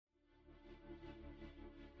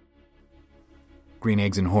Green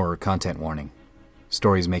Eggs and Horror content warning.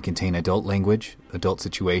 Stories may contain adult language, adult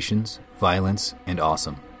situations, violence, and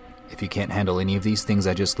awesome. If you can't handle any of these things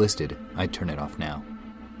I just listed, I'd turn it off now.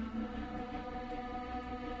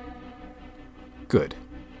 Good.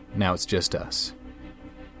 Now it's just us.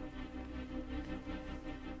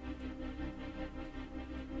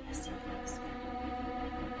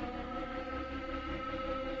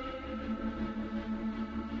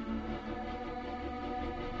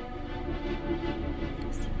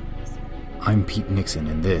 I'm Pete Nixon,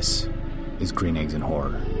 and this is Green Eggs and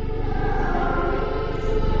Horror.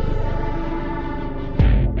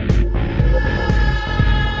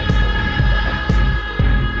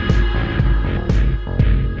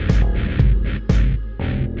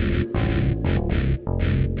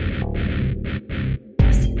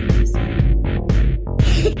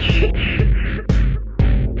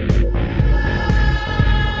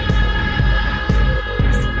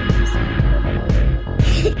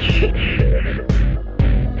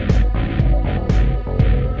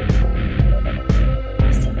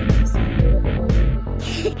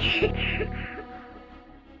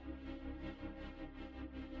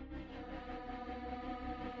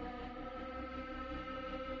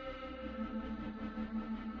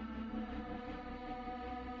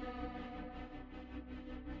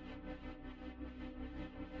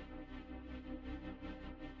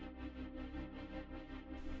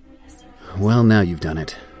 Well, now you've done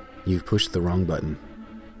it. You've pushed the wrong button.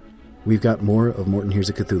 We've got more of Morton Hears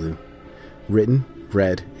a Cthulhu. Written,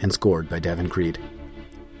 read, and scored by Davin Creed.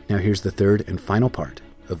 Now here's the third and final part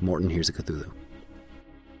of Morton Hears a Cthulhu.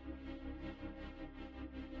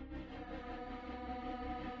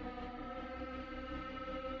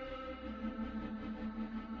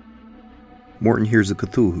 Morton Hears a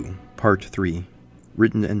Cthulhu, Part 3.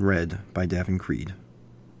 Written and read by Davin Creed.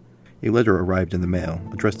 A letter arrived in the mail,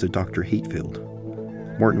 addressed to Dr. Hatefield.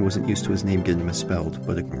 Morton wasn't used to his name getting misspelled,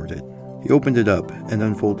 but ignored it. He opened it up and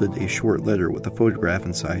unfolded a short letter with a photograph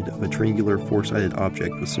inside of a triangular four-sided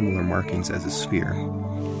object with similar markings as a sphere.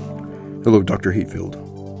 Hello, Dr.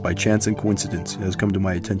 Hatefield. By chance and coincidence, it has come to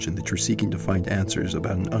my attention that you're seeking to find answers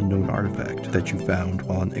about an unknown artifact that you found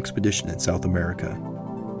while on an expedition in South America.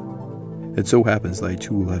 It so happens that I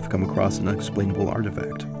too have come across an unexplainable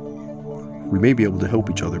artifact. We may be able to help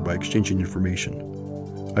each other by exchanging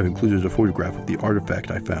information. I've included a photograph of the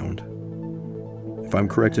artifact I found. If I'm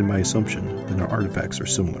correct in my assumption, then our artifacts are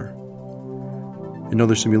similar.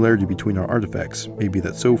 Another similarity between our artifacts may be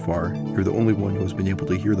that so far, you're the only one who has been able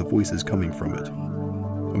to hear the voices coming from it.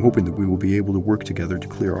 I'm hoping that we will be able to work together to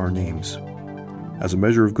clear our names. As a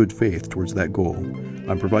measure of good faith towards that goal,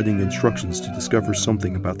 I'm providing instructions to discover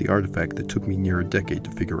something about the artifact that took me near a decade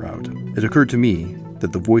to figure out. It occurred to me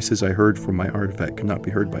that the voices I heard from my artifact cannot be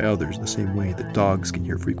heard by others the same way that dogs can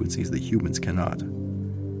hear frequencies that humans cannot.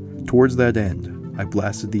 Towards that end, I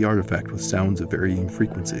blasted the artifact with sounds of varying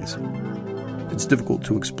frequencies. It's difficult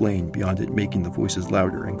to explain beyond it making the voices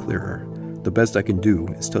louder and clearer. The best I can do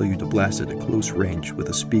is tell you to blast it at close range with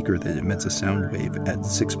a speaker that emits a sound wave at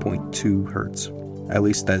 6.2 Hz. At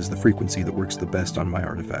least that is the frequency that works the best on my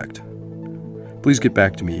artifact. Please get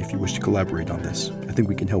back to me if you wish to collaborate on this. I think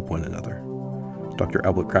we can help one another. Dr.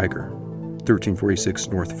 Albert Kiger, 1346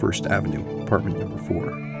 North 1st Avenue, apartment number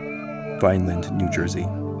 4, Vineland, New Jersey,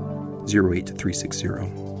 08360.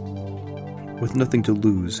 With nothing to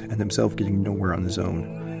lose and himself getting nowhere on his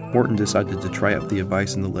own, Morton decided to try out the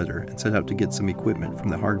advice in the letter and set out to get some equipment from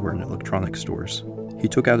the hardware and electronics stores. He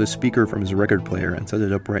took out a speaker from his record player and set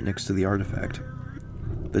it up right next to the artifact.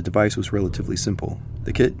 The device was relatively simple.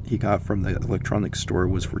 The kit he got from the electronics store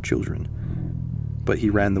was for children, but he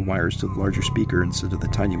ran the wires to the larger speaker instead of the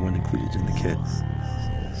tiny one included in the kit.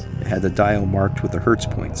 It had a dial marked with the hertz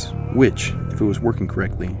points, which, if it was working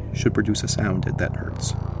correctly, should produce a sound at that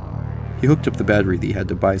hertz. He hooked up the battery that he had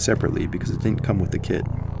to buy separately because it didn't come with the kit.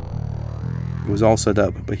 It was all set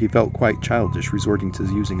up, but he felt quite childish resorting to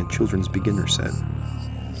using a children's beginner set.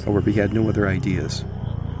 However, he had no other ideas.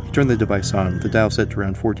 He turned the device on, with the dial set to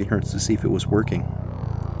around 14 Hz to see if it was working.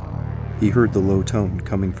 He heard the low tone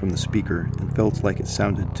coming from the speaker and felt like it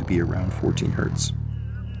sounded to be around 14 Hz.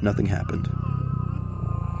 Nothing happened.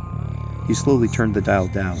 He slowly turned the dial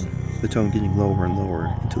down, the tone getting lower and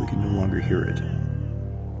lower until he could no longer hear it.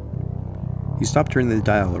 He stopped turning the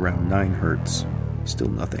dial around 9 Hz. Still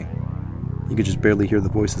nothing. He could just barely hear the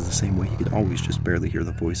voices the same way he could always just barely hear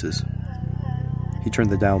the voices. He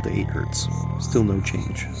turned the dial to 8 Hz. Still no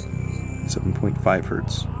change. 7.5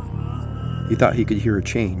 Hz. He thought he could hear a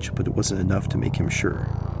change, but it wasn't enough to make him sure.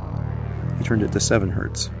 He turned it to 7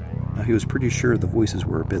 Hz. Now he was pretty sure the voices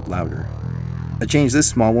were a bit louder. A change this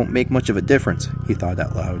small won't make much of a difference, he thought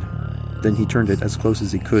out loud. Then he turned it as close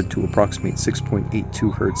as he could to approximate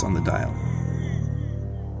 6.82 hertz on the dial.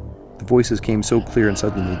 The voices came so clear and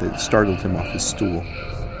suddenly that it startled him off his stool.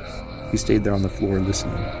 He stayed there on the floor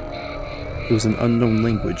listening. It was an unknown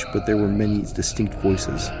language, but there were many distinct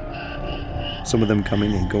voices. Some of them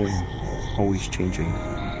coming and going, always changing.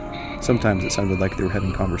 Sometimes it sounded like they were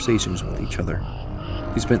having conversations with each other.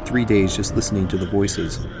 He spent 3 days just listening to the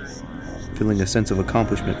voices, feeling a sense of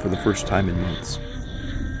accomplishment for the first time in months.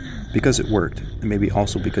 Because it worked, and maybe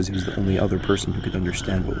also because he was the only other person who could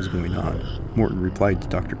understand what was going on, Morton replied to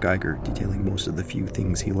Dr. Geiger, detailing most of the few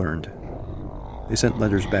things he learned. They sent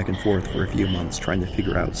letters back and forth for a few months, trying to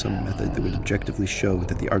figure out some method that would objectively show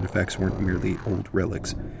that the artifacts weren't merely old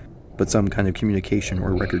relics, but some kind of communication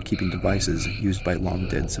or record-keeping devices used by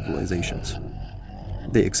long-dead civilizations.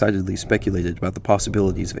 They excitedly speculated about the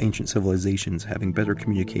possibilities of ancient civilizations having better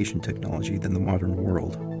communication technology than the modern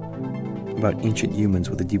world, about ancient humans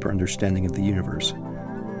with a deeper understanding of the universe,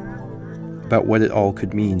 about what it all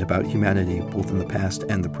could mean about humanity both in the past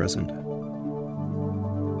and the present.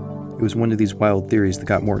 It was one of these wild theories that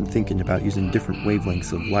got Morton thinking about using different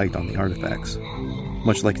wavelengths of light on the artifacts,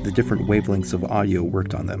 much like the different wavelengths of audio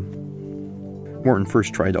worked on them. Morton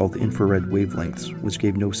first tried all the infrared wavelengths, which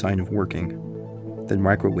gave no sign of working, then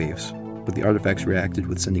microwaves, but the artifacts reacted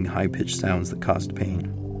with sending high-pitched sounds that caused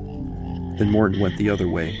pain. Then Morton went the other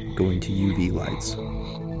way, going to UV lights.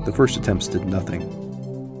 The first attempts did nothing.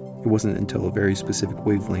 It wasn't until a very specific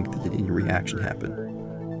wavelength that any reaction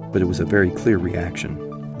happened, but it was a very clear reaction.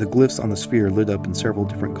 The glyphs on the sphere lit up in several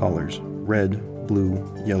different colors: red, blue,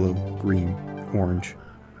 yellow, green, orange,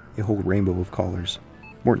 a whole rainbow of colors.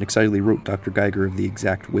 Morton excitedly wrote Dr. Geiger of the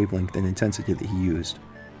exact wavelength and intensity that he used,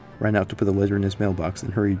 ran out to put the letter in his mailbox,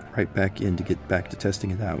 and hurried right back in to get back to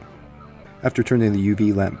testing it out. After turning the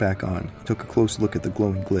UV lamp back on, he took a close look at the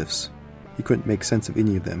glowing glyphs. He couldn't make sense of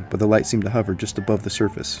any of them, but the light seemed to hover just above the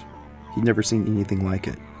surface. He'd never seen anything like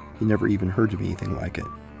it. He'd never even heard of anything like it.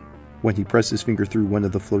 When he pressed his finger through one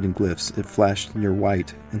of the floating glyphs, it flashed near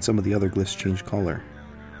white, and some of the other glyphs changed color.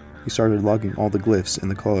 He started logging all the glyphs and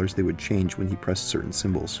the colors they would change when he pressed certain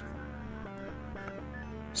symbols.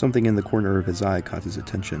 Something in the corner of his eye caught his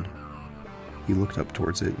attention. He looked up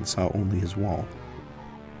towards it and saw only his wall.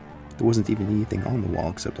 There wasn't even anything on the wall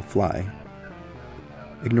except a fly.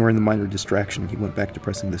 Ignoring the minor distraction, he went back to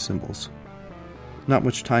pressing the symbols. Not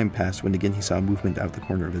much time passed when again he saw movement out the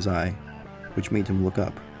corner of his eye, which made him look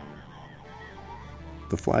up.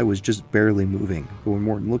 The fly was just barely moving, but when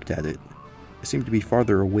Morton looked at it, it seemed to be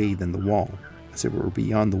farther away than the wall, as if it were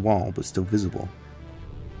beyond the wall but still visible.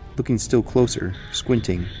 Looking still closer,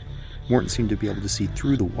 squinting, Morton seemed to be able to see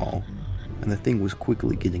through the wall, and the thing was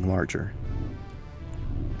quickly getting larger.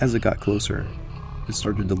 As it got closer, it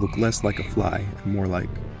started to look less like a fly and more like,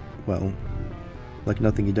 well, like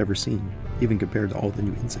nothing he'd ever seen, even compared to all the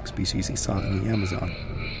new insect species he saw in the Amazon.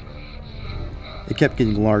 It kept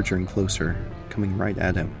getting larger and closer, coming right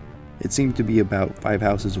at him. It seemed to be about 5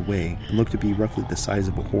 houses away and looked to be roughly the size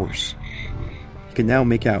of a horse. He could now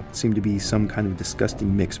make out it seemed to be some kind of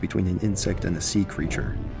disgusting mix between an insect and a sea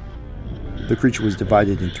creature. The creature was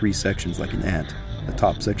divided in 3 sections like an ant, a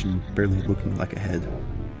top section barely looking like a head,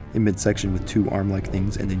 a midsection with 2 arm-like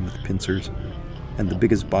things ending with pincers, and the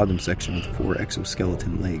biggest bottom section with 4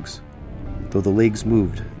 exoskeleton legs. Though the legs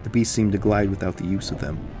moved, the beast seemed to glide without the use of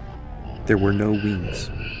them. There were no wings,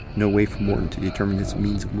 no way for Morton to determine its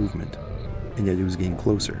means of movement, and yet it was getting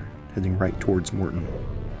closer, heading right towards Morton.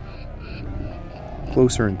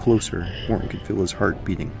 Closer and closer, Morton could feel his heart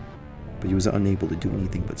beating, but he was unable to do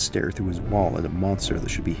anything but stare through his wall at a monster that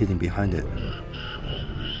should be hidden behind it.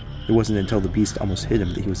 It wasn't until the beast almost hit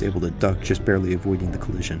him that he was able to duck, just barely avoiding the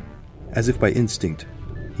collision. As if by instinct,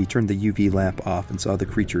 he turned the UV lamp off and saw the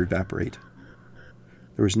creature evaporate.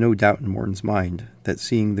 There was no doubt in Morton's mind that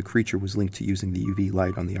seeing the creature was linked to using the UV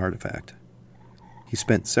light on the artifact. He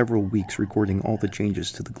spent several weeks recording all the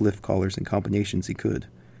changes to the glyph collars and combinations he could,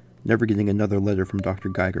 never getting another letter from Dr.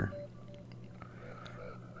 Geiger.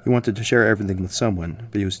 He wanted to share everything with someone,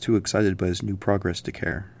 but he was too excited by his new progress to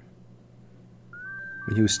care.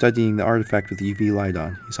 When he was studying the artifact with the UV light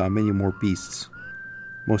on, he saw many more beasts,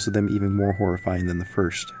 most of them even more horrifying than the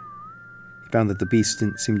first. He found that the beasts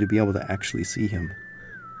didn't seem to be able to actually see him.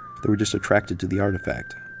 They were just attracted to the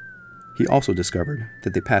artifact. He also discovered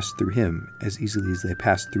that they passed through him as easily as they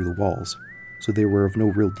passed through the walls, so they were of no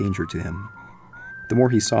real danger to him. The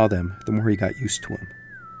more he saw them, the more he got used to them.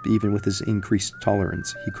 But even with his increased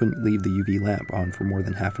tolerance, he couldn't leave the UV lamp on for more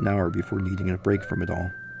than half an hour before needing a break from it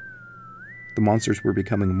all. The monsters were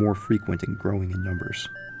becoming more frequent and growing in numbers.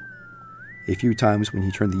 A few times when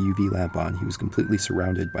he turned the UV lamp on, he was completely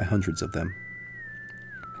surrounded by hundreds of them.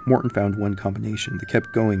 Morton found one combination that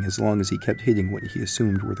kept going as long as he kept hitting what he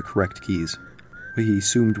assumed were the correct keys. What he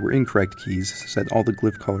assumed were incorrect keys set all the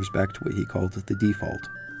glyph colors back to what he called the default.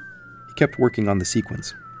 He kept working on the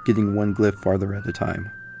sequence, getting one glyph farther at a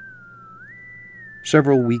time.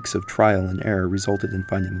 Several weeks of trial and error resulted in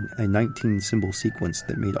finding a 19-symbol sequence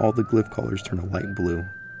that made all the glyph colors turn a light blue.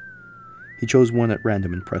 He chose one at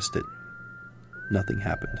random and pressed it. Nothing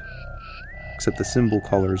happened, except the symbol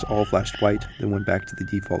colors all flashed white, then went back to the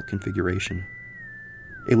default configuration.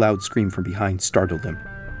 A loud scream from behind startled him.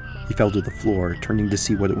 He fell to the floor, turning to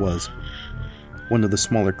see what it was. One of the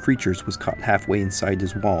smaller creatures was caught halfway inside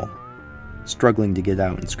his wall, struggling to get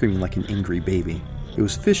out and screaming like an angry baby. It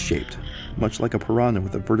was fish-shaped, much like a piranha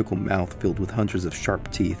with a vertical mouth filled with hundreds of sharp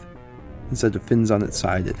teeth. Instead of fins on its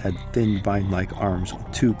side, it had thin vine-like arms with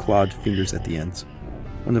 2 clawed fingers at the ends.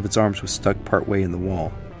 One of its arms was stuck partway in the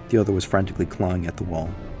wall. The other was frantically clawing at the wall.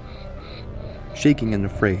 Shaking and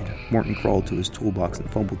afraid, Morton crawled to his toolbox and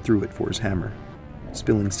fumbled through it for his hammer,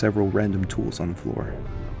 spilling several random tools on the floor.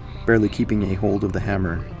 Barely keeping a hold of the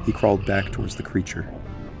hammer, he crawled back towards the creature.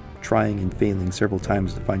 Trying and failing several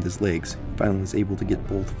times to find his legs, he finally was able to get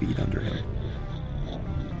both feet under him.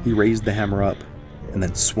 He raised the hammer up, and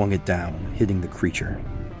then swung it down, hitting the creature.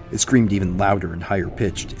 It screamed even louder and higher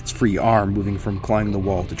pitched, its free arm moving from climbing the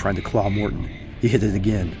wall to trying to claw Morton. He hit it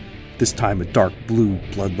again. This time a dark blue,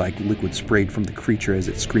 blood-like liquid sprayed from the creature as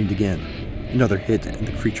it screamed again. Another hit, and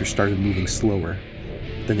the creature started moving slower.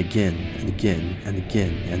 Then again, and again, and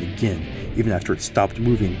again, and again. Even after it stopped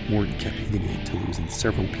moving, Morton kept hitting it until it was in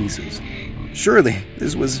several pieces. Surely,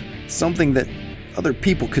 this was something that other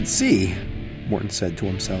people could see, Morton said to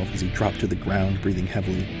himself as he dropped to the ground, breathing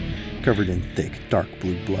heavily, covered in thick, dark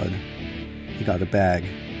blue blood. He got a bag,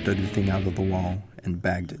 dug the thing out of the wall, and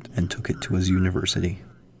bagged it, and took it to his university.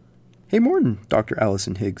 "Hey, Morton," Dr.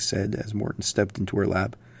 Allison Higgs said as Morton stepped into her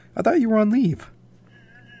lab. "I thought you were on leave."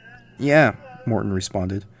 "Yeah," Morton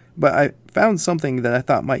responded, "but I found something that I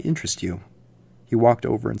thought might interest you." He walked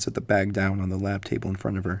over and set the bag down on the lab table in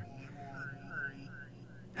front of her.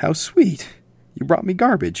 "How sweet. You brought me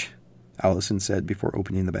garbage," Allison said before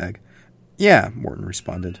opening the bag. "Yeah," Morton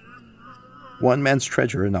responded. "One man's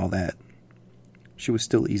treasure and all that." She was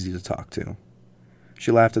still easy to talk to.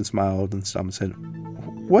 She laughed and smiled and stopped and said,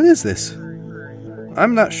 "What is this?"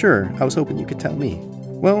 "I'm not sure. I was hoping you could tell me."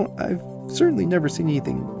 "Well, I've certainly never seen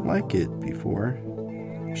anything like it before."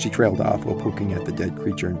 She trailed off while poking at the dead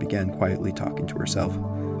creature and began quietly talking to herself.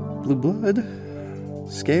 "Blue blood,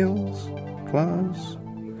 scales, claws."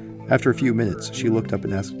 After a few minutes, she looked up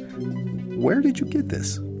and asked, "Where did you get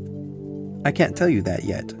this?" "I can't tell you that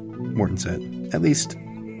yet," Morton said. "At least,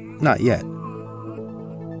 not yet."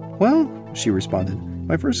 "Well," she responded,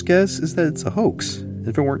 "my first guess is that it's a hoax.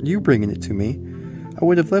 If it weren't you bringing it to me, I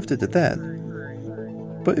would have left it at that.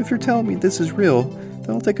 But if you're telling me this is real,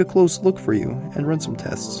 then I'll take a close look for you and run some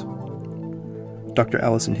tests." Dr.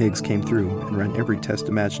 Allison Higgs came through and ran every test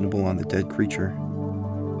imaginable on the dead creature.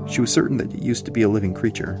 She was certain that it used to be a living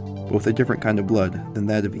creature, but with a different kind of blood than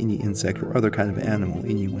that of any insect or other kind of animal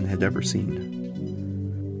anyone had ever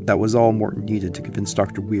seen. That was all Morton needed to convince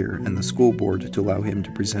Dr. Weir and the school board to allow him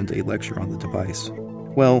to present a lecture on the device.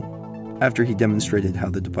 Well, after he demonstrated how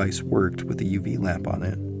the device worked with a UV lamp on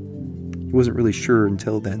it. He wasn't really sure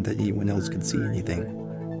until then that anyone else could see anything,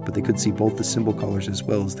 but they could see both the symbol colors as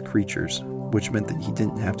well as the creatures, which meant that he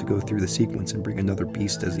didn't have to go through the sequence and bring another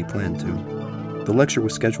beast as he planned to. The lecture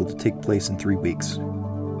was scheduled to take place in 3 weeks.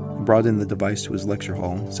 He brought in the device to his lecture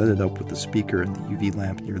hall, set it up with the speaker and the UV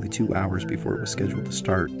lamp nearly 2 hours before it was scheduled to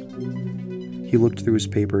start. He looked through his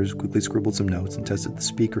papers, quickly scribbled some notes, and tested the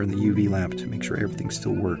speaker and the UV lamp to make sure everything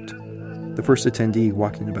still worked. The first attendee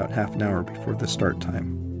walked in about half an hour before the start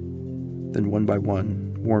time. Then one by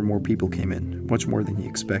one, more and more people came in, much more than he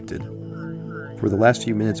expected. For the last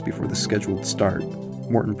few minutes before the scheduled start,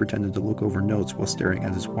 Morton pretended to look over notes while staring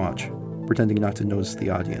at his watch, pretending not to notice the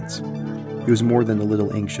audience. He was more than a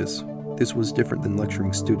little anxious. This was different than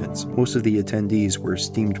lecturing students. Most of the attendees were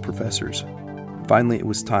esteemed professors. Finally, it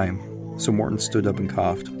was time, so Morton stood up and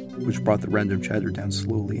coughed, which brought the random chatter down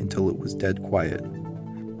slowly until it was dead quiet.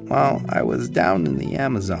 "While I was down in the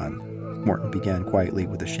Amazon," Morton began quietly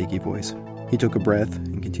with a shaky voice. He took a breath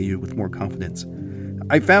and continued with more confidence.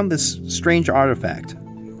 "I found this strange artifact.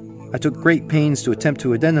 I took great pains to attempt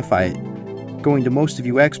to identify it, going to most of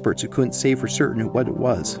you experts who couldn't say for certain what it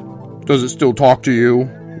was." "Does it still talk to you?"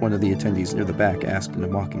 one of the attendees near the back asked in a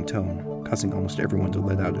mocking tone, causing almost everyone to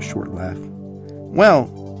let out a short laugh.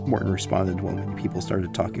 "Well," Morton responded while many people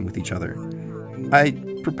started talking with each other, "I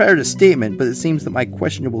prepared a statement, but it seems that my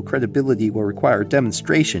questionable credibility will require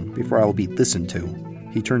demonstration before I will be listened to."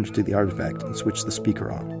 He turned to the artifact and switched the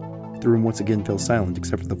speaker on. The room once again fell silent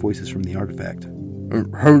except for the voices from the artifact.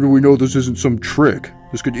 How do we know this isn't some trick?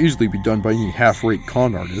 This could easily be done by any half-rate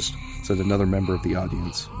con artist, said another member of the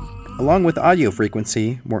audience. Along with audio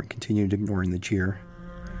frequency, Morton continued, ignoring the jeer,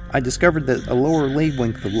 I discovered that a lower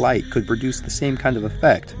wavelength of light could produce the same kind of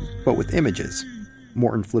effect, but with images.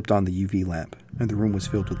 Morton flipped on the UV lamp, and the room was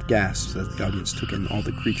filled with gasps as the audience took in all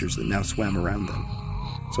the creatures that now swam around them.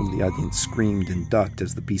 Some of the audience screamed and ducked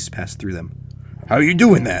as the beasts passed through them. How are you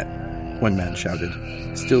doing that? One man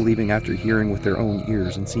shouted, still leaving after hearing with their own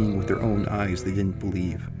ears and seeing with their own eyes they didn't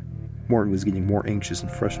believe. Morton was getting more anxious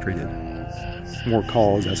and frustrated. More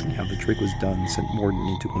calls asking how the trick was done sent Morton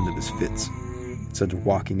into one of his fits. Instead of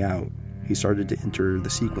walking out, he started to enter the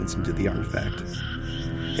sequence into the artifact.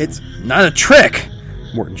 It's not a trick!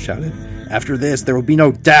 Morton shouted. After this, there will be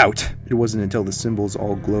no doubt! It wasn't until the symbols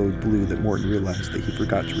all glowed blue that Morton realized that he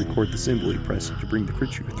forgot to record the symbol he pressed to bring the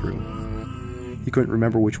creature through. He couldn't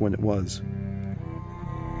remember which one it was.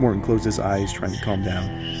 Morton closed his eyes, trying to calm down.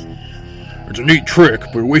 It's a neat trick,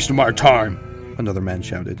 but a waste of my time, another man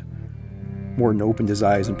shouted. Morton opened his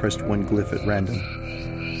eyes and pressed one glyph at random.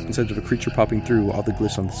 Instead of a creature popping through, all the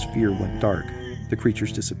glyphs on the sphere went dark, the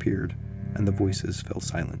creatures disappeared, and the voices fell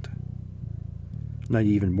silent. Not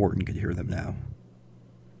even Morton could hear them now.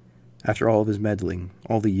 After all of his meddling,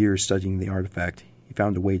 all the years studying the artifact, he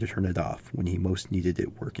found a way to turn it off when he most needed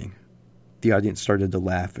it working. The audience started to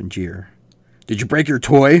laugh and jeer. Did you break your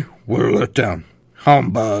toy? What a letdown.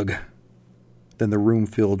 Humbug. Then the room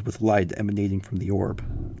filled with light emanating from the orb.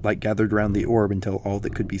 Light gathered around the orb until all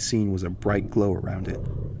that could be seen was a bright glow around it.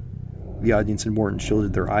 The audience and Morton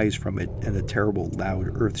shielded their eyes from it, and a terrible,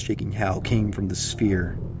 loud, earth-shaking howl came from the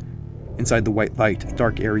sphere. Inside the white light, a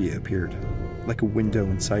dark area appeared, like a window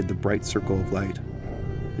inside the bright circle of light.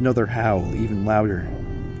 Another howl, even louder.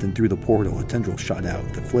 Then through the portal, a tendril shot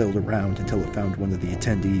out that flailed around until it found one of the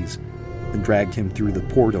attendees, then dragged him through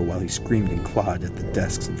the portal while he screamed and clawed at the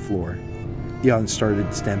desks and floor. The audience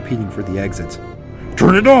started stampeding for the exit.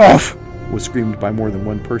 Turn it off! Was screamed by more than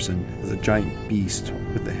one person as a giant beast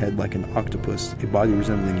with a head like an octopus, a body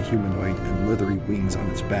resembling a humanoid, and leathery wings on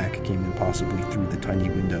its back came impossibly through the tiny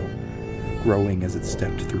window, growing as it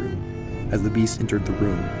stepped through. As the beast entered the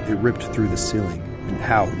room, it ripped through the ceiling and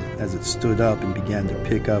howled as it stood up and began to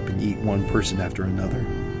pick up and eat one person after another.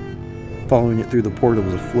 Following it through the portal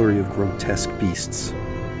was a flurry of grotesque beasts.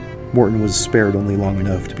 Morton was spared only long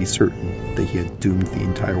enough to be certain that he had doomed the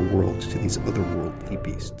entire world to these otherworldly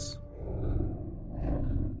beasts.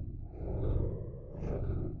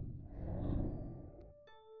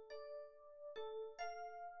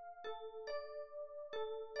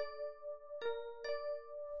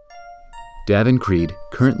 Davin Creed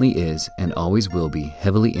currently is and always will be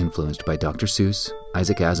heavily influenced by Dr. Seuss,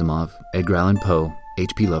 Isaac Asimov, Edgar Allan Poe,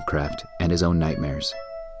 H.P. Lovecraft, and his own nightmares.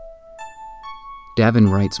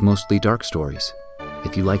 Davin writes mostly dark stories.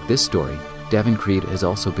 If you like this story, Davin Creed has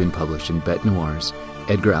also been published in Bête Noir's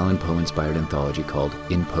Edgar Allan Poe-inspired anthology called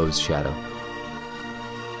In Poe's Shadow.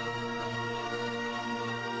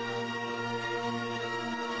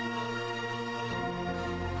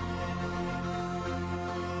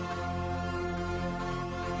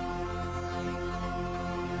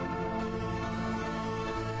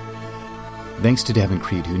 Thanks to Davin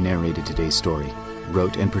Creed, who narrated today's story,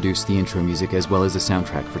 wrote and produced the intro music as well as the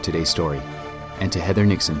soundtrack for today's story, and to Heather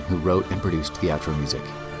Nixon, who wrote and produced the outro music.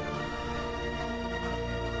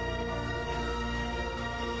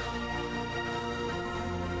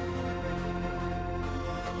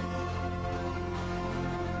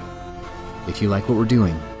 If you like what we're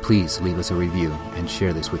doing, please leave us a review and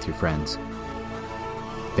share this with your friends.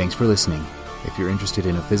 Thanks for listening. If you're interested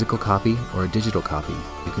in a physical copy or a digital copy,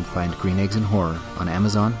 you can find Green Eggs and Horror on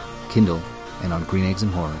Amazon, Kindle, and on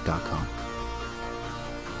greeneggsandhorror.com.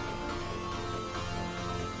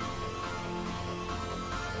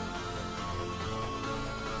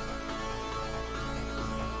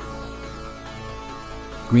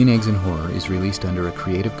 Green Eggs and Horror is released under a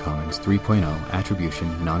Creative Commons 3.0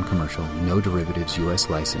 Attribution, Non-Commercial, No Derivatives U.S.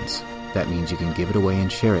 license. That means you can give it away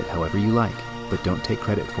and share it however you like, but don't take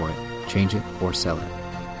credit for it, change it, or sell it.